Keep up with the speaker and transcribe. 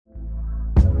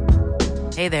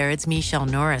Hey there, it's Michelle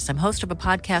Norris. I'm host of a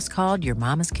podcast called Your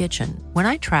Mama's Kitchen. When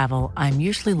I travel, I'm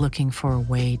usually looking for a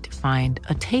way to find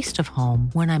a taste of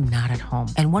home when I'm not at home.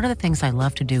 And one of the things I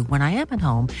love to do when I am at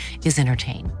home is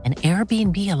entertain. And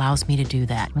Airbnb allows me to do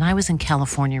that. When I was in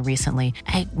California recently,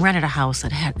 I rented a house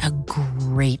that had a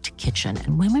great kitchen.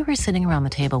 And when we were sitting around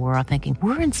the table, we were all thinking,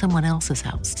 we're in someone else's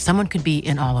house. Someone could be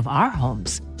in all of our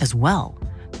homes as well.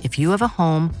 If you have a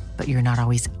home, but you're not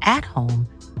always at home,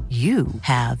 you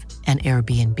have an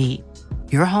Airbnb.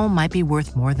 Your home might be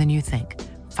worth more than you think.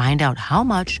 Find out how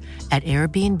much at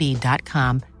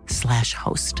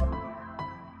airbnb.com/host.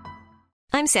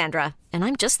 I'm Sandra, and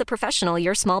I'm just the professional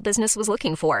your small business was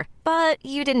looking for. But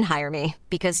you didn't hire me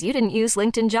because you didn't use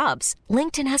LinkedIn Jobs.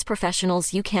 LinkedIn has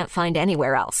professionals you can't find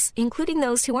anywhere else, including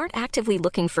those who aren't actively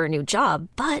looking for a new job,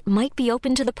 but might be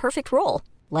open to the perfect role,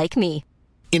 like me.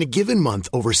 In a given month,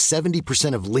 over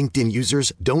 70% of LinkedIn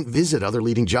users don't visit other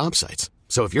leading job sites.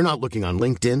 So if you're not looking on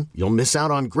LinkedIn, you'll miss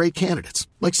out on great candidates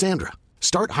like Sandra.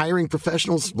 Start hiring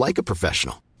professionals like a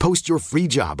professional. Post your free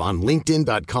job on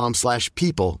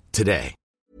linkedin.com/people today.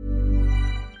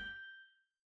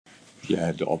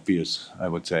 Yeah, the obvious, I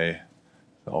would say,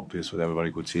 the obvious what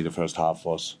everybody could see. The first half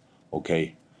was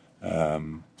okay.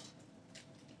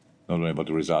 Not only about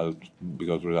the result,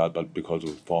 but because of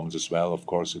the performance as well. Of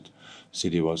course,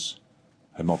 City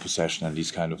had more possession and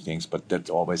these kind of things, but that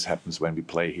always happens when we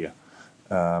play here.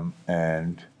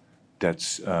 And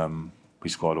that's we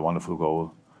scored a wonderful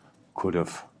goal. Could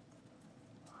have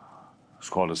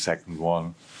scored a second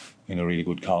one in a really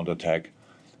good counter-attack.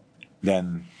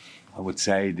 Then I would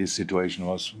say this situation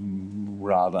was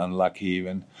rather unlucky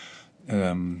when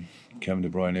Kevin De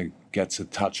Bruyne gets a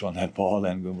touch on that ball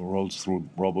and rolls through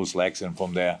Robbo's legs, and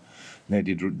from there, they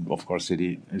did. Of course,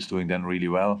 City is doing then really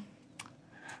well.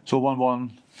 So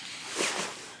 1-1,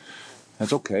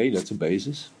 that's okay. That's a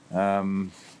basis,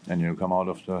 and you come out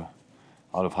of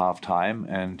half time,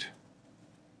 and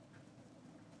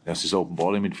there's this open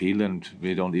ball in midfield, and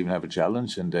we don't even have a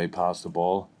challenge, and they pass the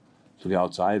ball to the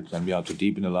outside, and we are too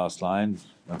deep in the last line,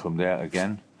 and from there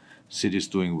again, City's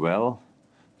doing well.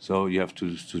 So you have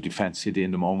to defend City in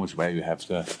the moments where you have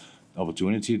the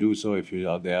opportunity to do so. If you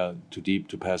are there too deep,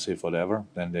 too passive, whatever,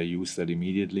 then they use that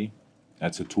immediately.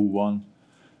 That's a 2-1,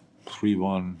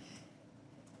 3-1.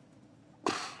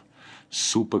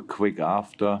 Super quick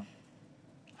after.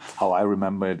 How I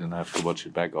remember it, and I have to watch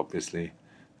it back, obviously.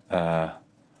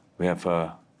 We have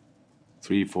a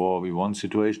 3-4-1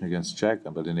 situation against Czech,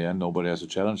 but in the end, nobody has a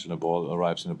challenge, and the ball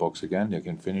arrives in the box again. They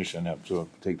can finish and have to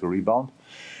take the rebound.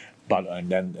 But and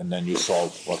then you saw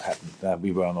what happened.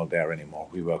 We were not there anymore.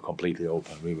 We were completely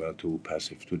open. We were too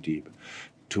passive, too deep,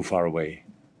 too far away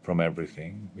from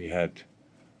everything. We had,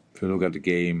 if you look at the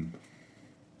game,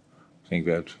 I think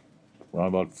we had around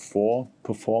about 4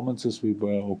 performances. We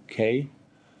were okay.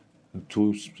 The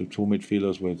two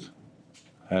midfielders with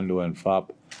Hendo and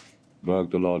Fab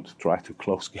worked a lot, tried to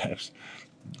close gaps.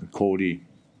 Cody,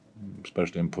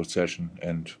 especially in possession,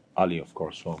 and Ali, of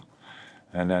course. So.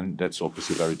 And then that's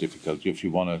obviously very difficult. If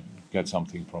you want to get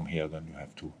something from here, then you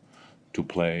have to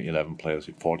play 11 players,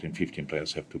 14, 15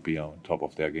 players have to be on top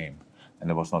of their game. And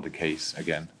that was not the case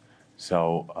again.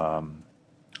 So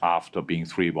after being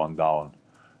 3-1 down,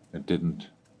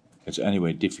 it's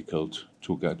anyway difficult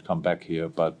to come back here,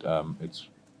 but But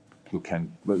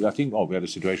I think we had a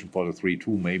situation for the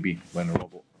 3-2 maybe when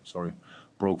Robbo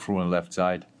broke through on the left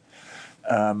side.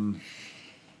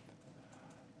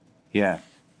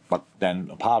 But then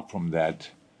apart from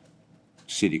that,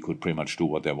 City could pretty much do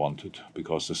what they wanted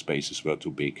because the spaces were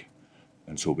too big.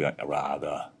 And so we are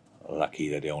rather lucky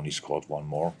that they only scored one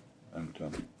more.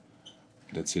 And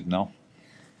that's it now.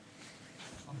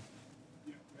 Can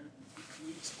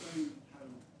you explain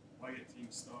why your team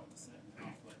started the second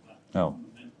half like that?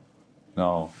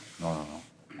 No.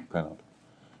 Cannot.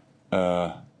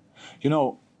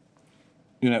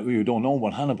 You don't know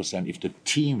 100% if the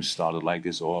team started like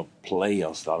this or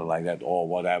players started like that or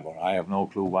whatever. I have no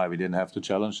clue why we didn't have the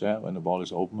challenge there when the ball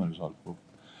is open and it's not,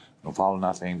 no foul,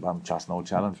 nothing, but just no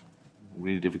challenge.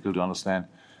 Really difficult to understand.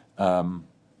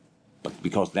 But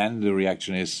because then the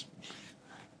reaction is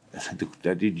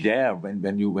there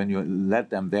when you let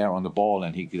them there on the ball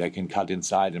and they can cut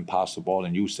inside and pass the ball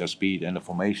and use their speed and the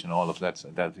formation, all of that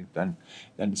then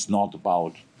it's not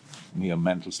about mere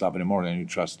mental stuff anymore. Then you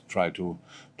just try to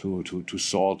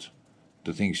sort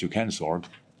the things you can sort.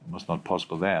 It was not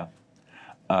possible there.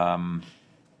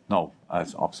 No,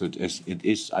 as opposite as it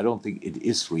is. I don't think it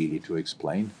is really to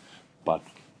explain, but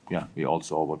yeah, we all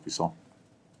saw what we saw.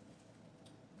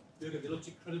 Jurgen, they looked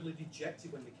incredibly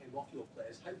dejected when they came off your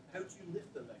players. How do you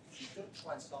lift them then? Because you don't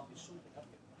try and start with something, have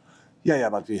you? Yeah,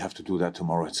 but we have to do that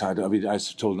tomorrow. I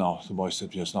told now the boys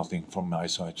that there's nothing from my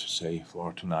side to say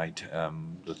for tonight.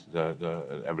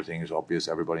 Everything is obvious.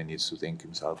 Everybody needs to think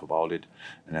himself about it,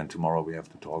 and then tomorrow we have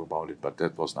to talk about it. But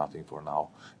that was nothing for now.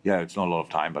 Yeah, it's not a lot of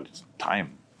time, but it's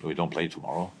time. We don't play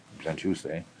tomorrow. We play on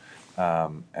Tuesday,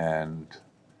 and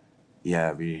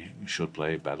yeah, we should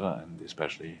play better and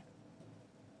especially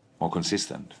more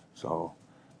consistent. So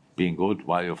being good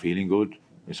while you're feeling good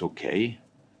is okay.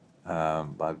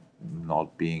 But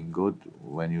not being good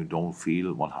when you don't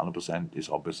feel 100% is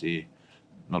obviously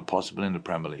not possible in the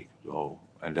Premier League. So,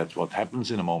 and that's what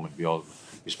happens in a moment.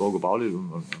 We spoke about it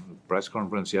on the press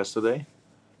conference yesterday.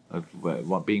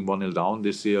 Being 1-0 down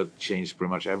this year changed pretty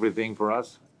much everything for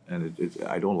us. And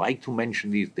I don't like to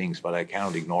mention these things, but I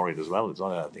cannot ignore it as well. It's not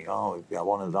that I think, if we are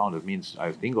 1-0 down, that means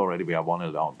I think already we are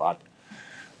 1-0 down. But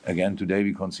again, today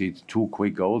we conceded 2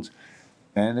 quick goals.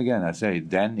 And again, I say,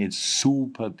 then it's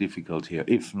super difficult here,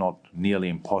 if not nearly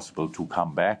impossible, to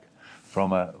come back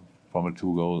from a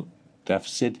 2-goal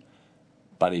deficit.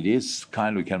 But it is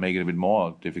we can make it a bit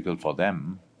more difficult for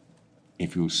them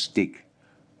if you stick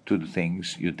to the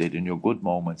things you did in your good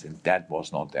moments, and that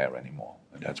was not there anymore.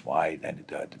 And that's why then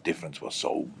the difference was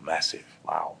so massive.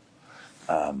 Wow.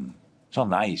 It's not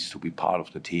nice to be part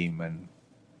of the team and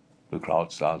the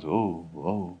crowd starts,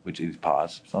 which is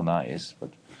past. It's not nice,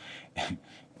 but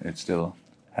it still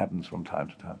happens from time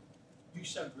to time. You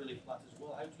sound really flat as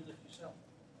well. How do you lift yourself?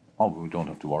 Oh, we don't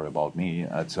have to worry about me.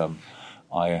 It's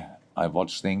I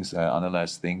watch things, I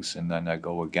analyze things, and then I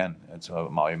go again. It's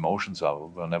my emotions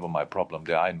were never my problem.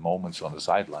 There are moments on the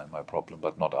sideline my problem,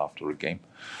 but not after a game.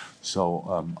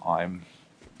 So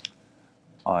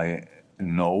I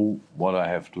know what I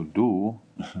have to do,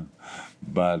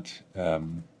 but I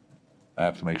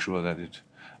have to make sure that it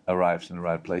arrives in the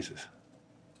right places.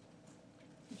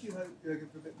 Did you hope, Jurgen,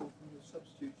 for a bit more from the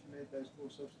substitutes? You made those 4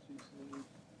 substitutes and then you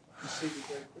conceded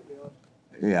very quickly on.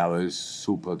 Yeah, it was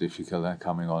super difficult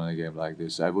coming on a game like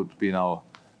this. I would be now.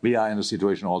 We are in a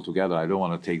situation altogether. I don't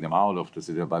want to take them out of the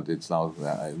situation, but it's now.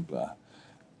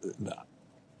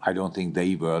 I don't think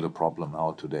they were the problem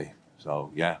now today.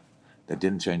 So yeah, that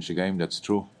didn't change the game. That's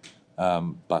true,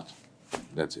 but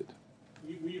that's it.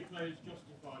 Were your players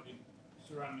justified in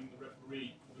surrounding the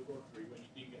referee for the rotary when you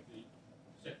didn't get the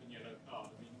second yellow card?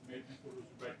 I mean, maybe you thought it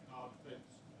was a red card offence.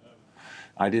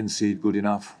 I didn't see it good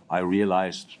enough. I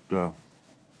realized the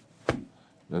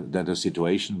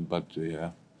situation, but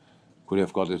could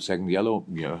have got a second yellow.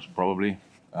 Yes, probably.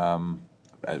 I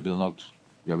will not.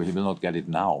 Yeah, he will not get it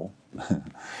now.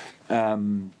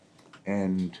 And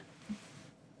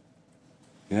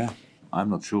yeah, I'm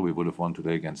not sure we would have won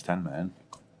today against 10 men,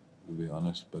 to be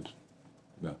honest. But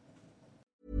yeah.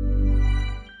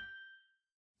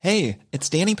 Hey, it's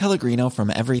Danny Pellegrino from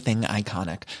Everything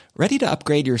Iconic. Ready to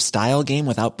upgrade your style game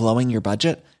without blowing your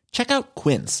budget? Check out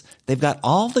Quince. They've got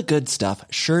all the good stuff,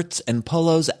 shirts and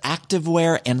polos,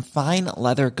 activewear, and fine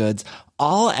leather goods,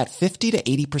 all at 50 to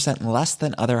 80% less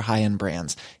than other high-end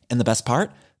brands. And the best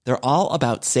part? They're all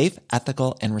about safe,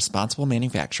 ethical, and responsible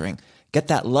manufacturing. Get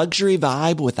that luxury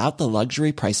vibe without the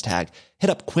luxury price tag. Hit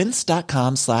up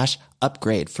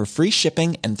quince.com/upgrade for free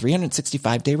shipping and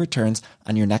 365-day returns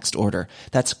on your next order.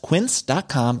 That's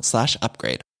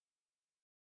quince.com/upgrade.